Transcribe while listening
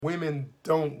Women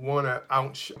don't want to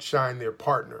outshine their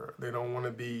partner. They don't want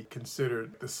to be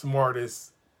considered the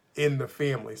smartest in the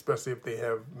family, especially if they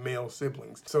have male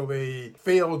siblings. So they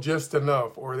fail just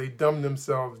enough, or they dumb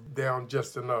themselves down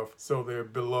just enough so they're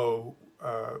below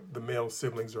the male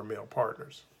siblings or male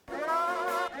partners.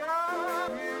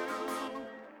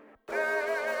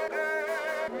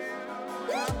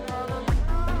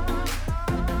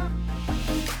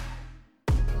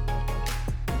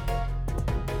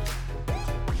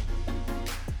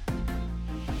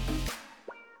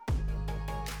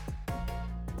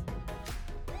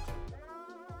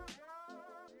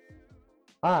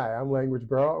 Hi, I'm Language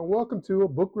Barrel, and welcome to a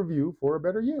book review for a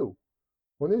better you.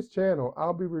 On this channel,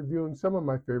 I'll be reviewing some of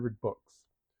my favorite books.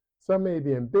 Some may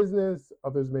be in business,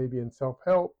 others may be in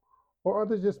self-help, or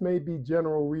others just may be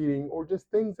general reading or just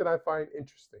things that I find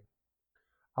interesting.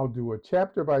 I'll do a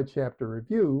chapter-by-chapter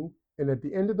review, and at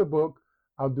the end of the book,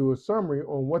 I'll do a summary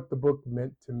on what the book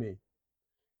meant to me.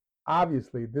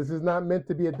 Obviously, this is not meant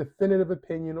to be a definitive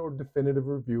opinion or definitive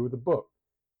review of the book.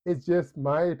 It's just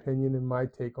my opinion and my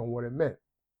take on what it meant.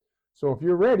 So if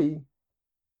you're ready,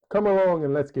 come along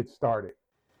and let's get started.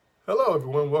 Hello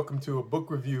everyone, welcome to a book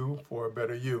review for a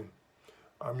better you.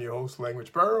 I'm your host,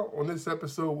 Language Barrel. On this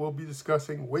episode, we'll be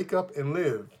discussing Wake Up and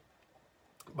Live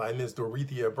by Ms.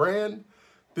 Doreathea Brande.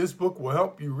 This book will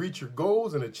help you reach your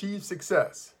goals and achieve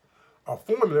success, a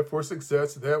formula for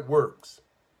success that works.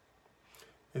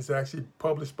 It's actually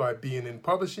published by B&N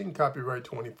Publishing, copyright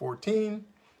 2014,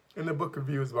 and the book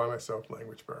review is by myself,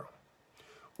 Language Barrel.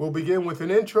 We'll begin with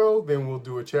an intro, then we'll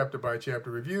do a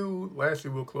chapter-by-chapter review. Lastly,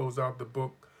 we'll close out the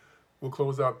book. We'll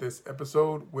close out this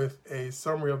episode with a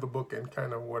summary of the book and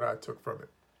kind of what I took from it.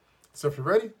 So if you're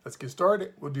ready, let's get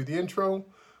started. We'll do the intro.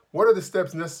 What are the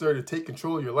steps necessary to take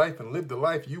control of your life and live the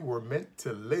life you were meant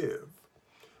to live?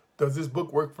 Does this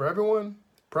book work for everyone?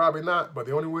 Probably not, but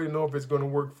the only way to know if it's going to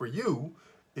work for you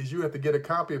is you have to get a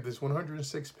copy of this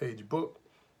 106-page book,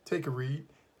 take a read,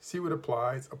 see what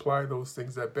applies, apply those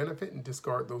things that benefit, and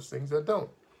discard those things that don't.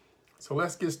 So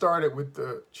let's get started with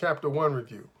the Chapter 1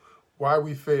 review, Why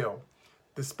We Fail.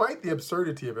 Despite the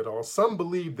absurdity of it all, some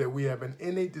believe that we have an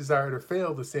innate desire to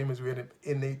fail the same as we have an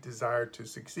innate desire to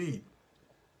succeed.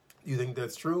 You think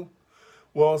that's true?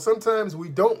 Well, sometimes we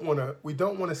don't want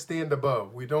to stand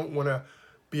above. We don't want to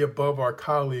be above our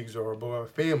colleagues or above our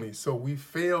families. So we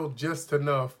fail just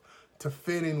enough to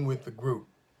fit in with the group.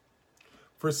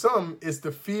 For some, it's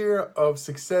the fear of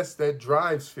success that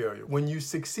drives failure. When you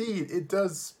succeed, it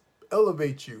does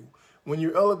elevate you. When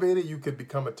you're elevated, you could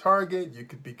become a target, you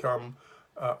could become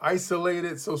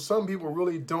isolated. So some people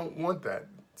really don't want that.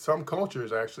 Some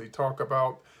cultures actually talk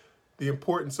about the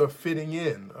importance of fitting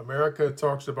in. America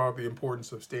talks about the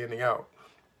importance of standing out.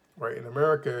 Right? In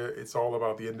America, it's all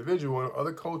about the individual. In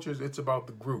other cultures, it's about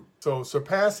the group. So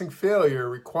surpassing failure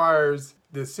requires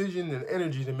decision and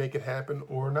energy to make it happen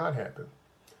or not happen.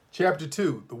 Chapter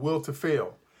 2, The Will to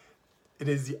Fail. It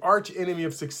is the arch enemy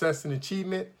of success and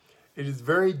achievement. It is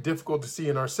very difficult to see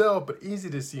in ourselves, but easy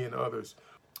to see in others.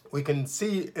 We can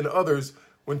see in others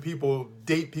when people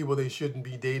date people they shouldn't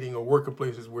be dating, or work in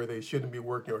places where they shouldn't be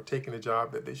working, or taking a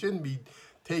job that they shouldn't be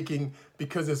taking,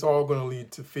 because it's all going to lead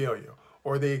to failure.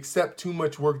 Or they accept too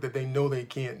much work that they know they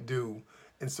can't do,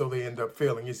 and so they end up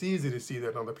failing. It's easy to see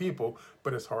that in other people,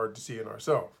 but it's hard to see in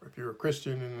ourselves. If you're a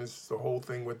Christian and it's the whole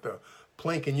thing with the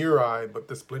plank in your eye, but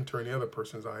the splinter in the other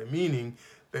person's eye, meaning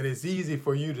that it's easy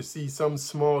for you to see some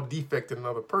small defect in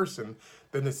another person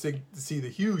than to see the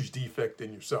huge defect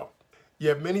in yourself.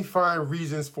 Yet many find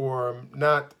reasons for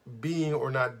not being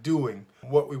or not doing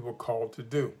what we were called to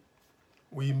do.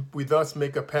 We thus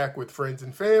make a pact with friends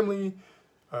and family.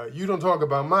 You don't talk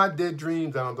about my dead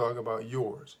dreams, I don't talk about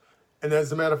yours. And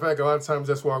as a matter of fact, a lot of times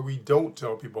that's why we don't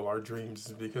tell people our dreams,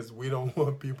 is because we don't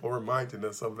want people reminding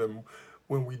us of them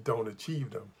when we don't achieve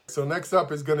them. So next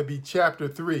up is going to be Chapter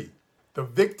 3, The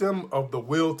Victim of the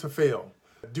Will to Fail.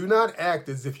 Do not act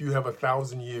as if you have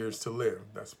 1,000 years to live.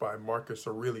 That's by Marcus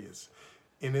Aurelius.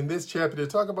 And in this chapter, they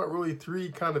talk about really three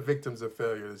kind of victims of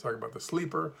failure. They talk about the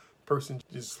sleeper, person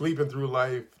just sleeping through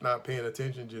life, not paying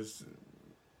attention, just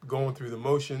going through the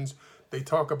motions. They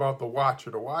talk about the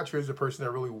watcher. The watcher is a person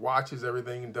that really watches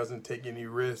everything and doesn't take any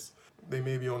risks. They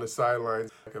may be on the sidelines,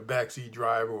 like a backseat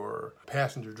driver or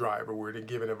passenger driver, where they're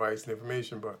giving advice and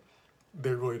information, but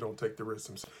they really don't take the risks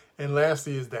themselves. And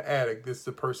lastly is the addict. This is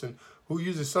the person who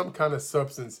uses some kind of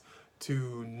substance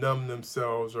to numb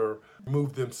themselves or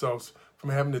remove themselves from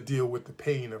having to deal with the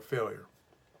pain of failure.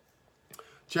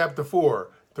 Chapter 4,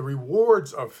 The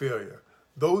Rewards of Failure.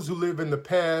 Those who live in the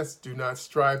past do not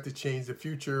strive to change the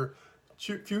future,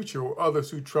 or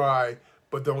others who try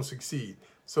but don't succeed.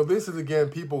 So this is, again,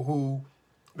 people who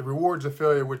The rewards of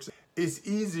failure, which it's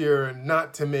easier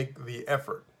not to make the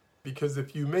effort, because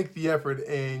if you make the effort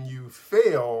and you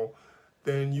fail,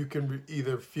 then you can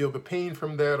either feel the pain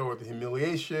from that or the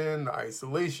humiliation, the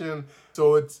isolation.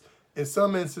 So it's, in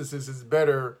some instances, it's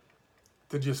better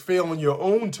to just fail on your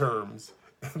own terms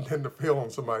than to fail on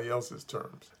somebody else's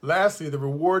terms. Lastly, the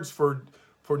rewards for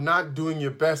not doing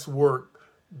your best work,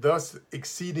 thus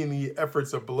exceeding the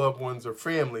efforts of beloved ones or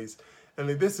families. And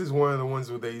this is one of the ones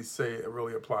where they say it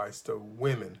really applies to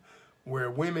women, where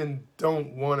women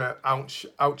don't want to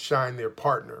outshine their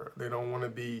partner. They don't want to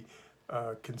be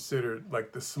considered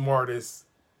like the smartest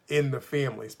in the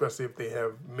family, especially if they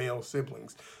have male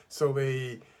siblings. So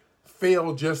they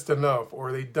fail just enough,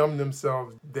 or they dumb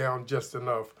themselves down just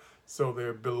enough so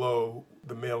they're below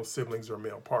the male siblings or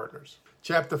male partners.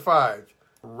 Chapter 5,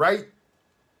 write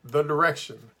the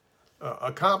direction.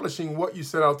 Accomplishing what you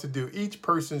set out to do. Each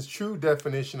person's true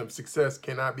definition of success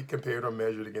cannot be compared or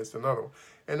measured against another.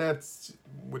 And that's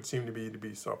would seem to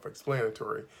be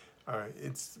self-explanatory.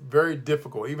 It's very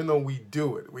difficult, even though we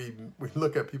do it. We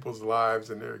look at people's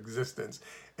lives and their existence,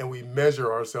 and we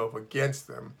measure ourselves against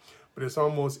them. But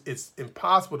it's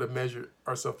impossible to measure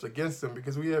ourselves against them,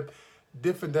 because we have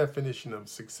different definition of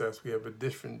success. We have a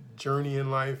different journey in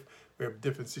life. We have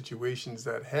different situations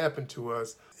that happen to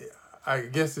us. I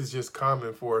guess it's just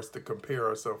common for us to compare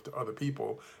ourselves to other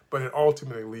people, but it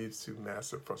ultimately leads to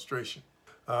massive frustration.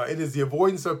 It is the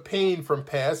avoidance of pain from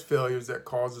past failures that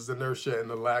causes inertia and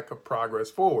the lack of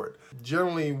progress forward.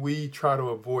 Generally, we try to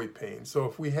avoid pain. So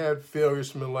if we had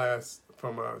failures from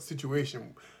a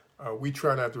situation, we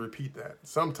try not to repeat that.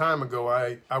 Some time ago,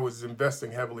 I was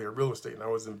investing heavily in real estate, and I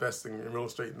was investing in real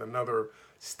estate in another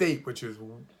state, which is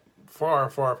far,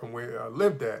 far from where I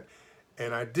lived at.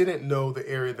 And I didn't know the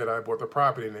area that I bought the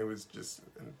property in. It was just,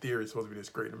 in theory, supposed to be this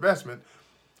great investment.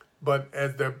 But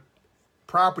as the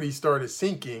property started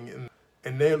sinking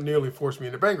and they nearly forced me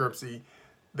into bankruptcy,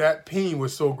 that pain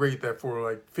was so great that for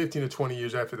like 15 to 20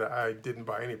 years after that, I didn't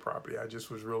buy any property. I just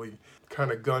was really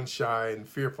kind of gun shy and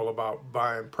fearful about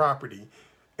buying property.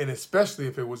 And especially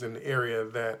if it was in an area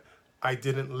that I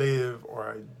didn't live, or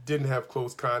I didn't have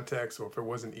close contacts, or if it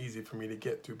wasn't easy for me to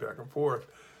get to back and forth.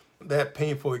 That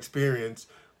painful experience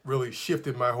really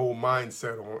shifted my whole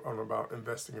mindset on about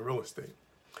investing in real estate.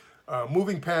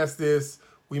 Moving past this,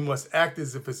 we must act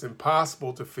as if it's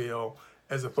impossible to fail,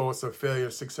 as the thoughts of failure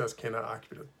and success cannot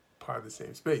occupy the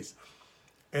same space.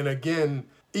 And again,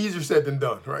 easier said than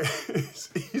done, right? It's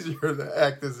easier to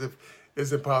act as if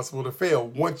it's impossible to fail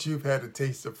once you've had a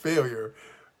taste of failure.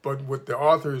 But what the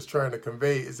author is trying to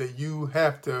convey is that you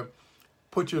have to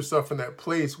put yourself in that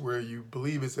place where you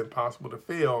believe it's impossible to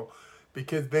fail,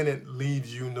 because then it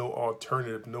leaves you no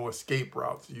alternative, no escape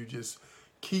routes. You just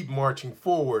keep marching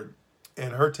forward.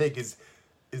 And her take is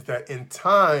that in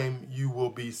time, you will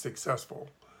be successful.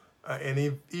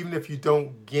 Even if you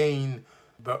don't gain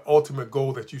the ultimate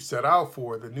goal that you set out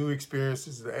for, the new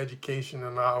experiences, the education,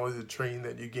 the knowledge, the training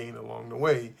that you gain along the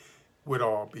way would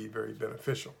all be very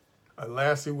beneficial.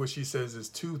 Lastly, what she says is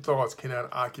two thoughts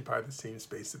cannot occupy the same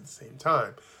space at the same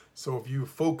time. So if you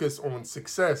focus on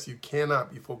success, you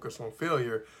cannot be focused on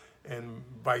failure, and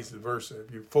vice versa.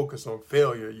 If you focus on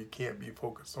failure, you can't be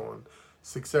focused on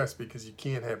success, because you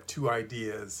can't have two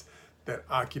ideas that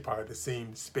occupy the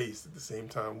same space at the same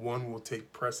time. One will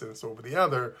take precedence over the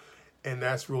other, and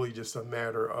that's really just a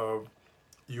matter of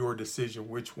your decision,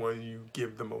 which one you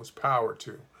give the most power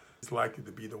to. It's likely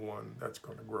to be the one that's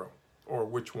going to grow, or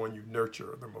which one you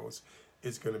nurture the most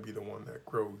is going to be the one that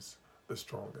grows the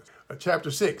strongest.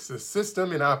 Chapter 6, the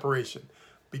system in operation.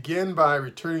 Begin by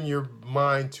returning your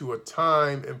mind to a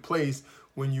time and place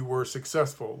when you were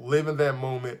successful. Live in that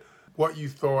moment, what you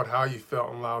thought, how you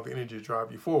felt, and allow the energy to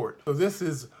drive you forward. So this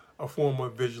is a form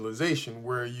of visualization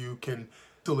where you can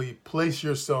actually place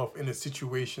yourself in a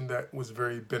situation that was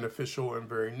very beneficial and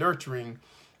very nurturing.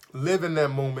 Live in that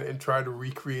moment and try to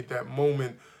recreate that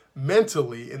moment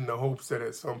mentally, in the hopes that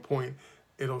at some point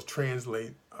it'll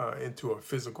translate into a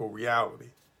physical reality.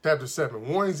 Chapter 7,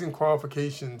 warnings and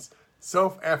qualifications.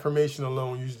 Self-affirmation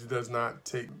alone usually does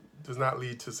not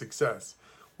lead to success.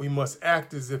 We must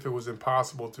act as if it was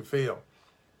impossible to fail.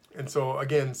 And so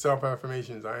again,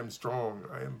 self-affirmations: I am strong,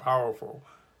 I am powerful,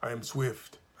 I am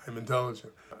swift, I am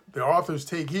intelligent. The author's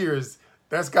take here is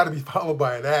that's got to be followed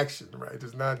by an action, right?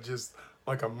 It's not just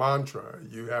like a mantra.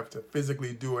 You have to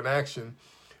physically do an action,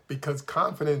 because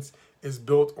confidence is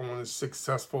built on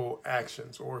successful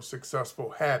actions or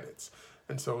successful habits.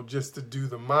 And so just to do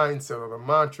the mindset or the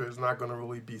mantra is not going to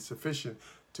really be sufficient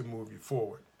to move you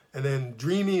forward. And then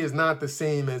dreaming is not the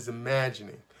same as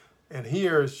imagining. And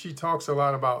here she talks a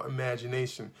lot about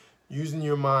imagination. using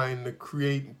your mind to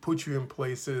create and put you in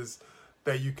places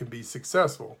that you can be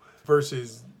successful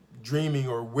versus dreaming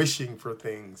or wishing for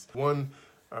things. One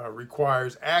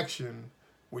requires action,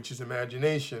 which is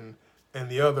imagination, and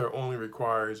the other only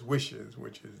requires wishes,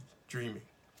 which is dreaming.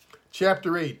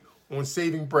 Chapter 8 on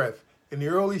saving breath. In the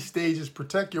early stages,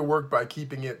 protect your work by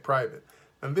keeping it private.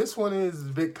 And this one is a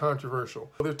bit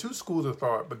controversial. There are two schools of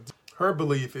thought, but her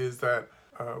belief is that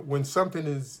when something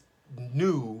is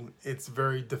new, it's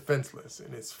very defenseless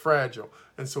and it's fragile,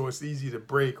 and so it's easy to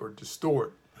break or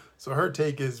distort. So her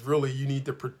take is really you need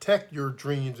to protect your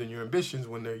dreams and your ambitions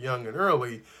when they're young and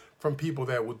early from people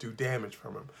that will do damage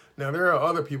from them. Now, there are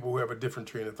other people who have a different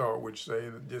train of thought, which say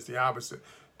just the opposite,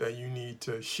 that you need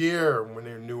to share when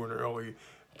they're new and early,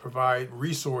 provide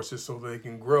resources so they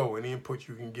can grow. Any input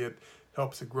you can get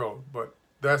helps it grow. But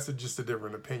that's just a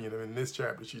different opinion. And in this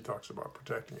chapter, she talks about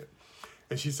protecting it.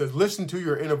 And she says, listen to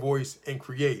your inner voice and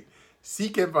create.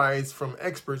 Seek advice from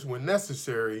experts when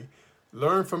necessary.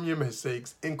 Learn from your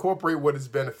mistakes. Incorporate what is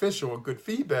beneficial or good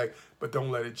feedback, but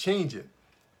don't let it change it.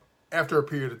 After a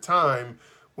period of time,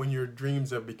 when your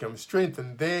dreams have become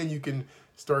strengthened, then you can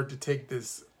start to take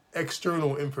this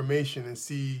external information and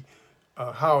see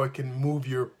how it can move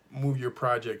your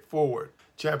project forward.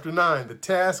 Chapter 9, the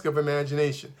task of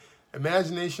imagination.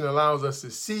 Imagination allows us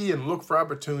to see and look for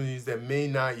opportunities that may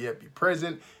not yet be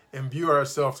present and view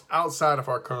ourselves outside of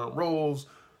our current roles,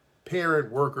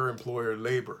 parent, worker, employer,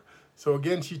 labor. So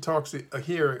again, she talks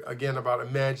here again about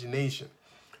imagination.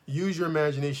 Use your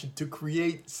imagination to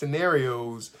create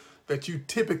scenarios that you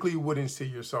typically wouldn't see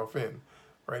yourself in,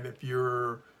 right? If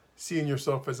you're seeing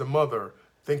yourself as a mother,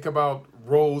 think about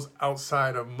roles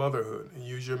outside of motherhood and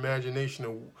use your imagination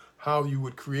of how you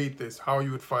would create this, how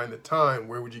you would find the time,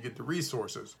 where would you get the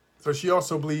resources. So she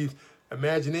also believes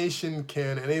imagination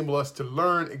can enable us to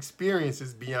learn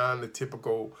experiences beyond the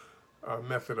typical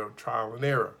method of trial and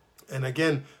error. And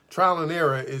again, trial and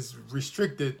error is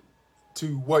restricted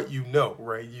to what you know,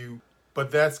 right?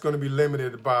 But that's going to be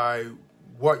limited by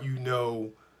what you know.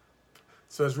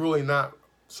 So it's really not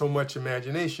so much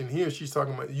imagination. Here she's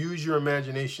talking about use your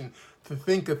imagination to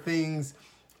think of things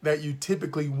that you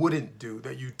typically wouldn't do,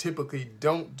 that you typically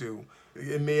don't do.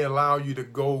 It may allow you to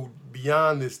go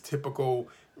beyond this typical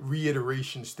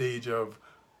reiteration stage of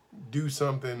do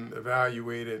something,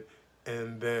 evaluate it,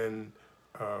 and then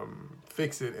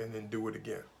fix it, and then do it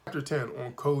again. Chapter 10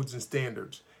 on codes and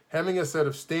standards. Having a set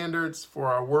of standards for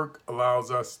our work allows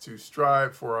us to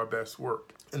strive for our best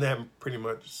work. And that pretty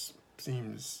much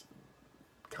seems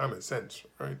common sense,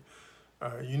 right?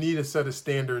 You need a set of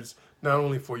standards not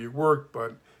only for your work,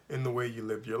 but in the way you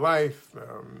live your life,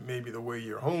 maybe the way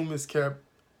your home is kept,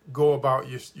 go about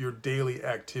your daily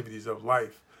activities of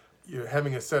life.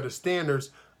 Having a set of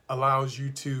standards allows you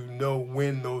to know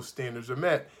when those standards are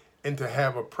met and to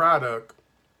have a product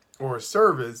or a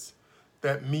service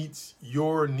that meets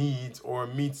your needs or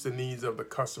meets the needs of the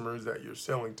customers that you're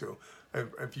selling to.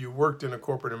 If you worked in a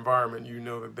corporate environment, you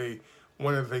know that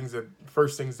one of the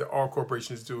first things that all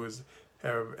corporations do is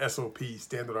have SOPs,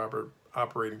 standard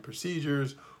operating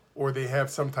procedures, or they have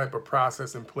some type of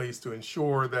process in place to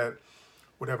ensure that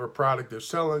whatever product they're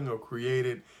selling or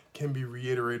created can be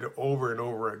reiterated over and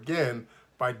over again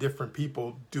by different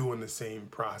people doing the same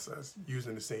process,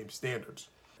 using the same standards.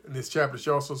 In this chapter, she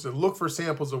also said, look for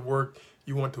samples of work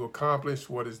you want to accomplish,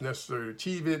 what is necessary to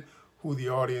achieve it, who the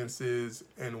audience is,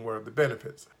 and what are the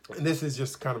benefits. And this is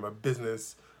just kind of a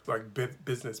business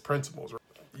principles. Right?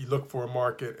 You look for a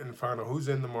market and find out who's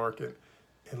in the market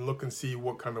and look and see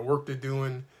what kind of work they're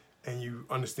doing, and you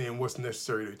understand what's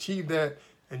necessary to achieve that,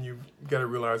 and you've got to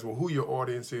realize, well, who your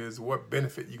audience is, what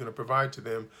benefit you're going to provide to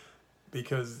them,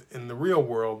 because in the real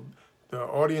world, the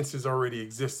audience is already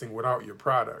existing without your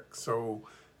product. So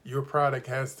your product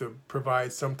has to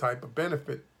provide some type of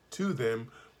benefit to them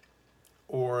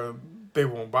or they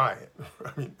won't buy it.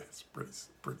 I mean, it's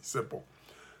pretty simple.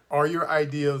 Are your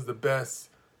ideas the best?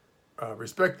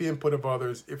 Respect the input of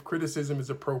others. If criticism is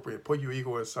appropriate, put your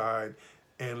ego aside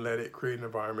and let it create an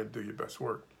environment, do your best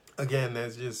work. Again,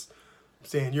 that's just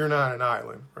saying you're not an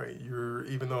island, right?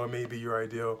 Even though it may be your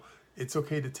ideal, it's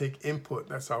okay to take input.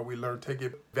 That's how we learn. Take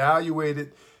it, evaluate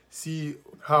it, see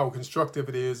how constructive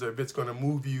it is, or if it's going to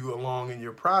move you along in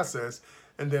your process,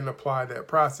 and then apply that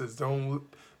process.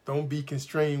 Don't be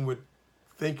constrained with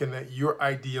thinking that your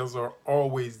ideals are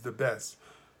always the best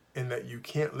and that you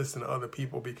can't listen to other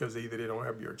people because either they don't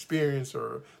have your experience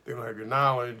or they don't have your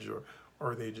knowledge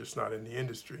or they're just not in the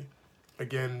industry.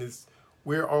 Again,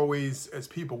 we're always, as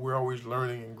people, we're always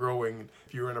learning and growing.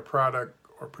 If you're in a product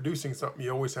or producing something,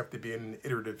 you always have to be in an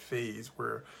iterative phase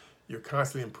where you're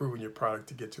constantly improving your product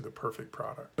to get to the perfect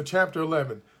product. So chapter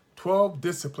 11, 12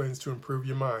 disciplines to improve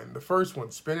your mind. The first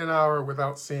one, spend an hour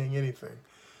without saying anything.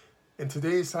 In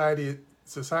today's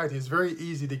society, it's very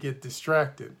easy to get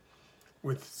distracted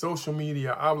with social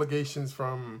media, obligations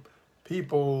from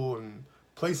people and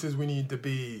places we need to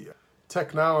be,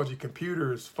 technology,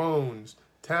 computers, phones,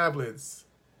 tablets,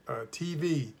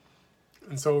 TV.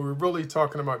 And so we're really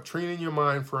talking about training your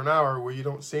mind for an hour where you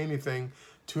don't say anything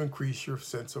to increase your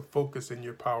sense of focus and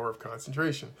your power of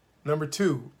concentration. Number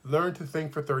 2, learn to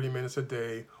think for 30 minutes a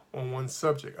day on one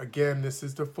subject. Again, this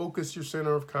is to focus your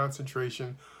center of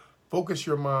concentration, focus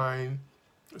your mind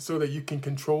so that you can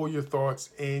control your thoughts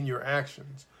and your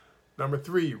actions. Number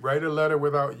 3, write a letter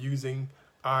without using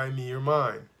I, me, or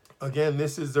mine. Again,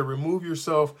 this is to remove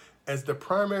yourself as the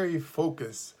primary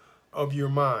focus of your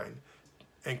mind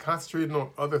and concentrating on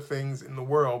other things in the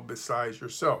world besides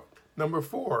yourself. Number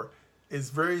 4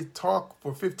 is talk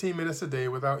for 15 minutes a day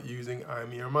without using I,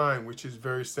 me, or mine, which is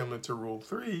very similar to Rule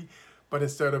 3, but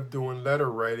instead of doing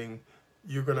letter writing,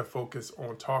 you're going to focus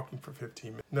on talking for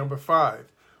 15 minutes. Number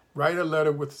 5, write a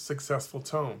letter with a successful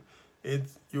tone.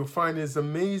 You'll find it's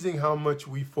amazing how much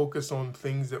we focus on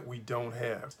things that we don't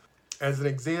have. As an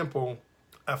example,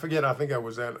 I think I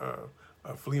was at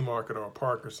a flea market or a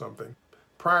park or something.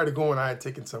 Prior to going, I had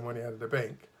taken some money out of the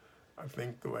bank. I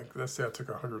think, let's say I took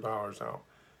 $100 out.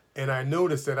 And I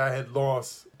noticed that I had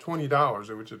lost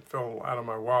 $20, which had fell out of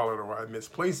my wallet or I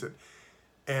misplaced it.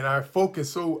 And I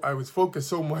was focused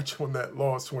so much on that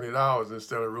lost $20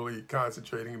 instead of really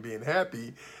concentrating and being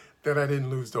happy that I didn't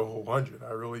lose the whole 100.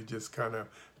 I really just kind of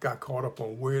got caught up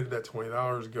on where did that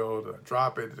 $20 go? Did I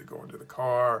drop it? Did it go into the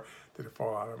car? Did it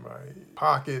fall out of my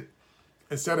pocket?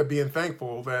 Instead of being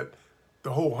thankful that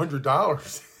the whole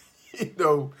 $100,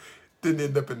 didn't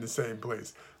end up in the same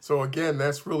place. So again,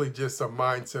 that's really just a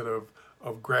mindset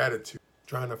of gratitude,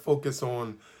 trying to focus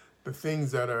on the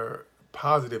things that are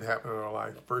positive happening in our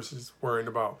life versus worrying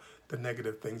about the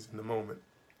negative things in the moment.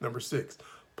 Number 6,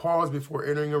 pause before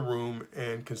entering a room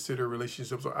and consider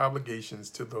relationships or obligations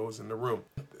to those in the room.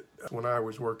 When I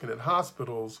was working at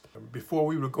hospitals, before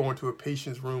we would go into a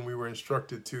patient's room, we were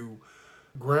instructed to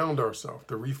ground ourselves,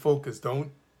 to refocus.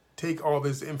 Don't take all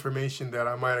this information that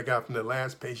I might have got from the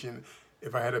last patient.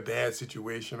 If I had a bad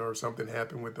situation or something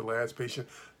happened with the last patient,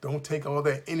 don't take all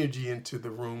that energy into the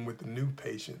room with the new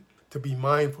patient. To be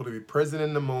mindful, to be present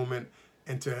in the moment,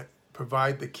 and to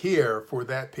provide the care for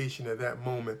that patient at that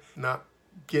moment, not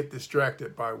get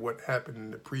distracted by what happened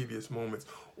in the previous moments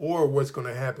or what's going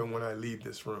to happen when I leave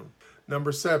this room.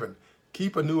 Number 7,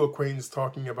 keep a new acquaintance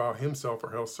talking about himself or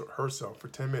herself for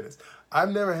 10 minutes.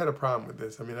 I've never had a problem with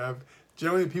this.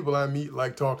 Generally people I meet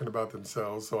like talking about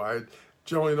themselves, so I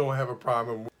generally don't have a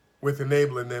problem with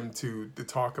enabling them to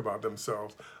talk about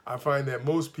themselves. I find that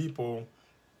most people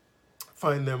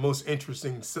find their most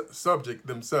interesting subject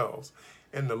themselves.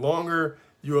 And the longer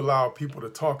you allow people to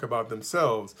talk about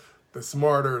themselves, the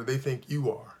smarter they think you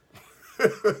are.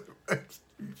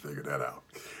 You figure that out.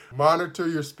 Monitor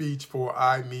your speech for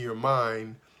I, me, or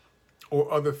mine,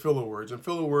 or other filler words. And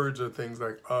filler words are things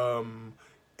like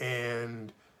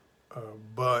and,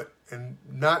 but, and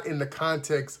not in the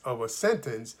context of a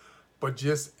sentence, but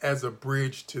just as a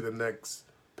bridge to the next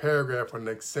paragraph or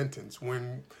next sentence.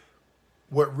 When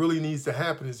what really needs to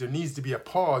happen is there needs to be a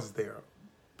pause there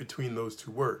between those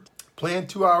two words. Plan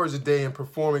 2 hours a day and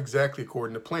perform exactly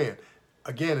according to plan.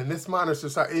 Again, in this modern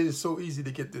society, it is so easy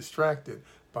to get distracted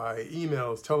by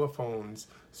emails, telephones,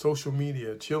 social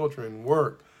media, children,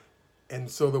 work. And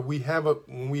so that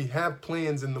when we have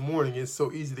plans in the morning, it's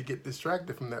so easy to get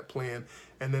distracted from that plan.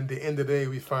 And then at the end of the day,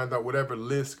 we find out whatever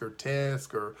list or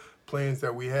task or plans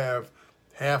that we have,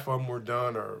 half of them were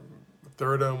done or a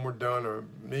third of them were done, or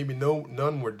maybe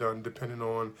none were done, depending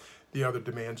on the other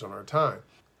demands on our time.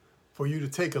 For you to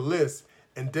take a list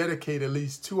and dedicate at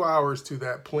least 2 hours to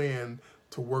that plan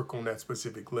to work on that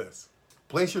specific list.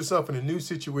 Place yourself in a new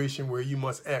situation where you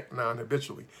must act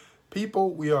non-habitually.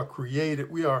 People, we are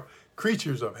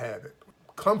creatures of habit.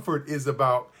 Comfort is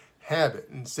about habit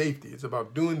and safety. It's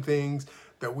about doing things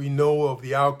that we know of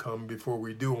the outcome before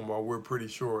we do them, or we're pretty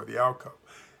sure of the outcome.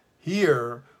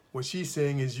 Here, what she's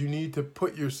saying is you need to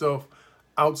put yourself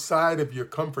outside of your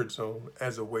comfort zone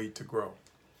as a way to grow.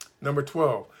 Number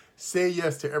 12, say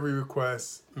yes to every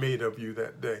request made of you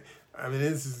that day.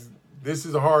 This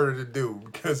is harder to do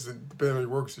because depending on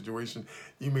your work situation,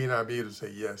 you may not be able to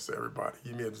say yes to everybody.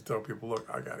 You may have to tell people, look,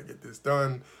 I got to get this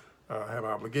done. I have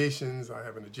obligations. I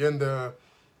have an agenda.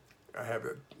 I have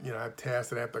tasks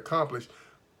that I have to accomplish.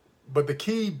 But the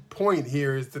key point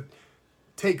here is to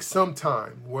take some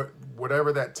time,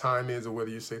 whatever that time is, or whether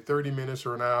you say 30 minutes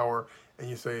or an hour, and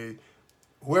you say,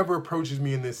 whoever approaches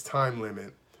me in this time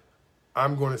limit,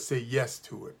 I'm going to say yes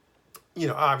to it.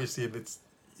 Obviously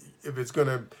if it's going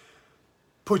to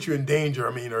put you in danger,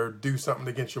 or do something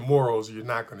against your morals, you're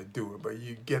not going to do it. But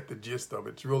you get the gist of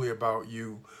it. It's really about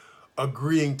you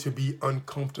agreeing to be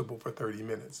uncomfortable for 30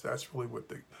 minutes. That's really what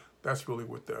the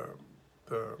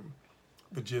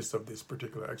gist of this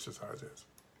particular exercise is.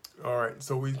 All right,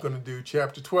 so we're going to do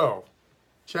chapter 12.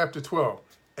 Chapter 12.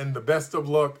 And the best of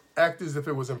luck, act as if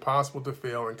it was impossible to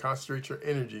fail and concentrate your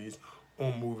energies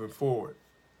on moving forward.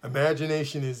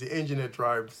 Imagination is the engine that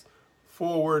drives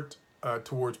forward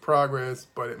towards progress,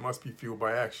 but it must be fueled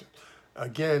by action.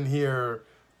 Again, here,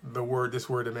 this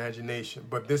word imagination,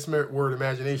 but this word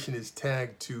imagination is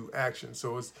tagged to action.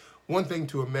 So it's one thing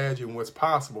to imagine what's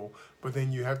possible, but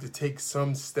then you have to take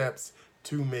some steps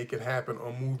to make it happen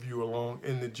or move you along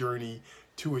in the journey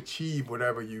to achieve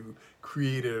whatever you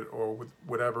created or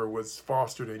whatever was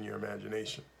fostered in your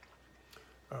imagination.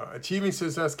 Achieving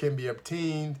success can be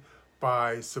obtained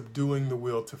by subduing the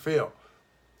will to fail.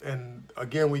 And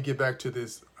again, we get back to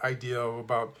this idea of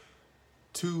about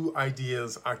two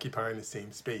ideas occupying the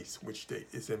same space, which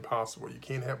is impossible. You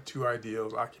can't have two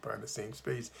ideals occupying the same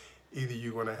space. Either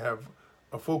you're going to have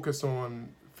a focus on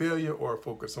failure or a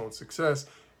focus on success.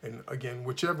 And again,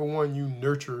 whichever one you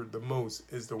nurture the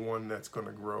most is the one that's going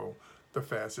to grow the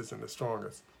fastest and the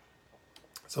strongest.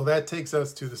 So that takes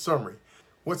us to the summary.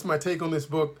 What's my take on this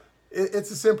book?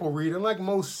 It's a simple read. And like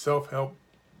most self-help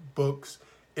books,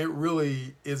 it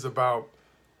really is about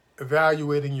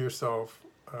evaluating yourself,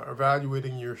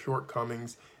 evaluating your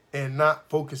shortcomings, and not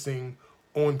focusing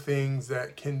on things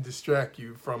that can distract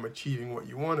you from achieving what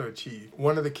you want to achieve.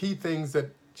 One of the key things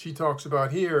that she talks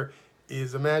about here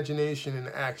is imagination and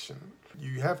action.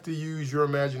 You have to use your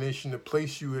imagination to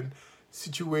place you in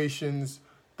situations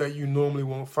that you normally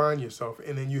won't find yourself,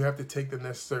 and then you have to take the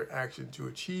necessary action to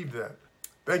achieve that.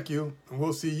 Thank you, and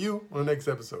we'll see you on the next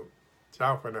episode.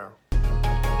 Ciao for now.